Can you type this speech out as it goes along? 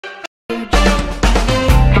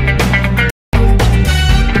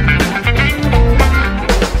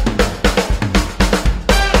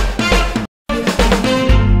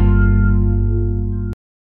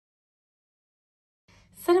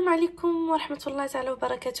ورحمة الله تعالى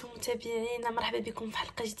وبركاته متابعينا، مرحبا بكم في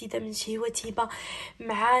حلقة جديدة من شهيوات هبة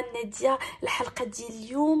مع نادية. الحلقة ديال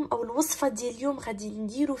اليوم او الوصفة ديال اليوم غادي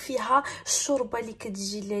نديرو فيها الشوربة اللي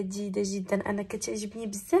كتجي لذيذة جدا، انا كتعجبني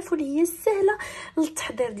بزاف واللي هي سهلة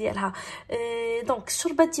للتحضير ديالها. دونك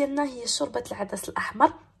الشوربة ديالنا هي شوربة العدس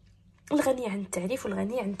الأحمر الغنية عن التعريف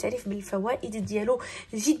والغنية عن التعريف بالفوائد ديالو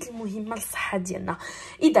جد المهمة للصحة ديالنا.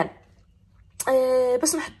 اذا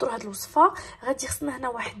باش نحضروا هذه الوصفه غادي خصنا هنا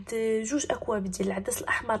واحد 2 اكواب ديال العدس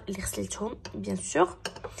الاحمر اللي غسلتهم بيان سور.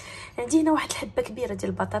 عندي هنا واحد الحبه كبيره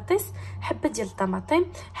ديال البطاطس، حبه ديال الطماطم،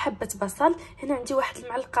 حبه بصل. هنا عندي واحد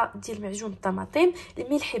المعلقه ديال معجون الطماطم،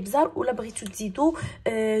 الملح بزار، ولا بغيتو تزيدوا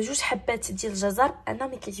 2 حبات ديال الجزر. انا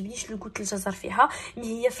ما كيعجبنيش لو قوت الجزر فيها،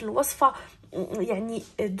 مي هي في الوصفه يعني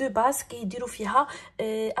دو باز كيديروا فيها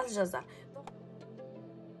الجزر.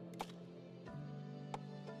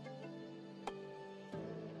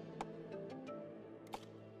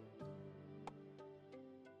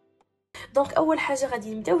 دونك اول حاجه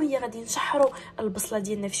غادي نبداو هي غادي نشحروا البصله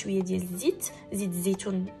ديالنا في شويه ديال الزيت، زيت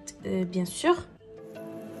الزيتون بيان سور.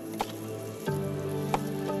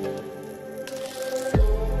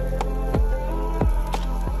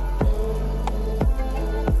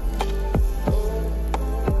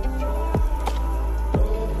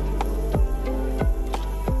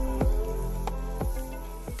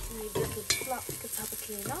 كتهبط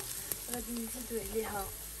لينا غادي نزيدو عليها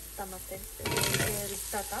طماطم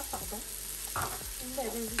ريزاطا باردون، من بعد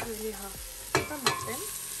نزيدو عليها طماطم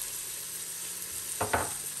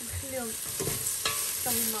نخليهم حتى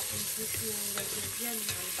هما يمشيو شويه مزيان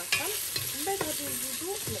مع البصل. من بعد غادي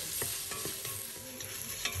نزيدو العدس،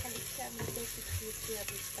 نخلي كامل داكشي تخليط فيها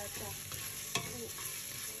بالريزاطا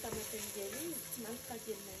والطماطم ديالي. درت معلقه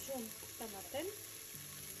ديال معجون الطماطم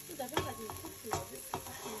ودابا غادي نحط العدس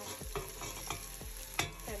الاحمر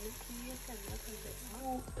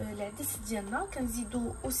العدس ديالنا.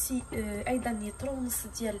 كنزيدو اوسي ايضا لتر ونص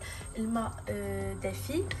ديال الماء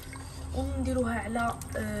دافي، ونديروها على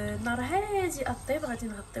نار هادئه الطيب. غادي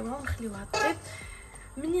نغطيوها ونخليوها طيب.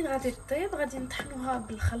 منين غادي طيب غادي نطحنوها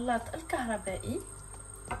بالخلاط الكهربائي،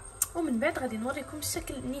 ومن بعد غادي نوريكم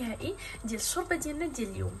الشكل النهائي ديال الشوربه ديالنا ديال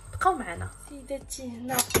اليوم. بقاو معنا سيداتي.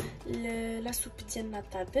 هنا لا سوب ديالنا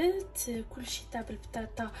طابت، كلشي طاب،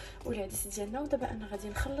 البطاطا والعدس ديالنا. ودابا انا غادي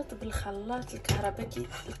نخلط بالخلاط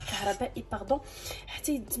الكهربائي باردون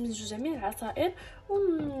حتى يدمجوا جميع العصائر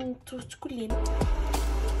وتكون لينا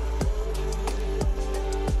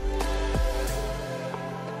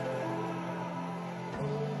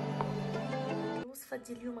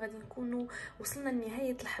ديال اليوم. غادي نكونوا وصلنا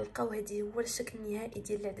لنهايه الحلقه، وهذه هو الشكل النهائي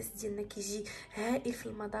ديال العدس ديالنا. كيجي هائل في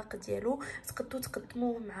المذاق ديالو. تقدروا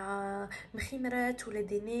تقدموه مع مخيمرات ولا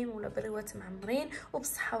دينيم ولا بريوات معمرين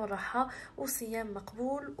وبالصحه والراحه، وصيام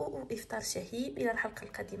مقبول وافطار شهي. الى الحلقه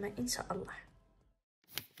القادمه ان شاء الله.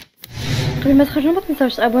 قبل ما تخرجوا ما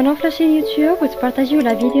تنساوش تابوناو في لاشين يوتيوب وتبارطاجيو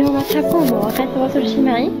لا فيديو مع صحابكم ومواقع التواصل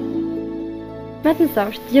الاجتماعي. ما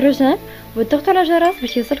تنساوش ديروا جيم وتضغطوا على الجرس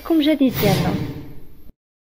باش يوصلكم جديد ديالنا.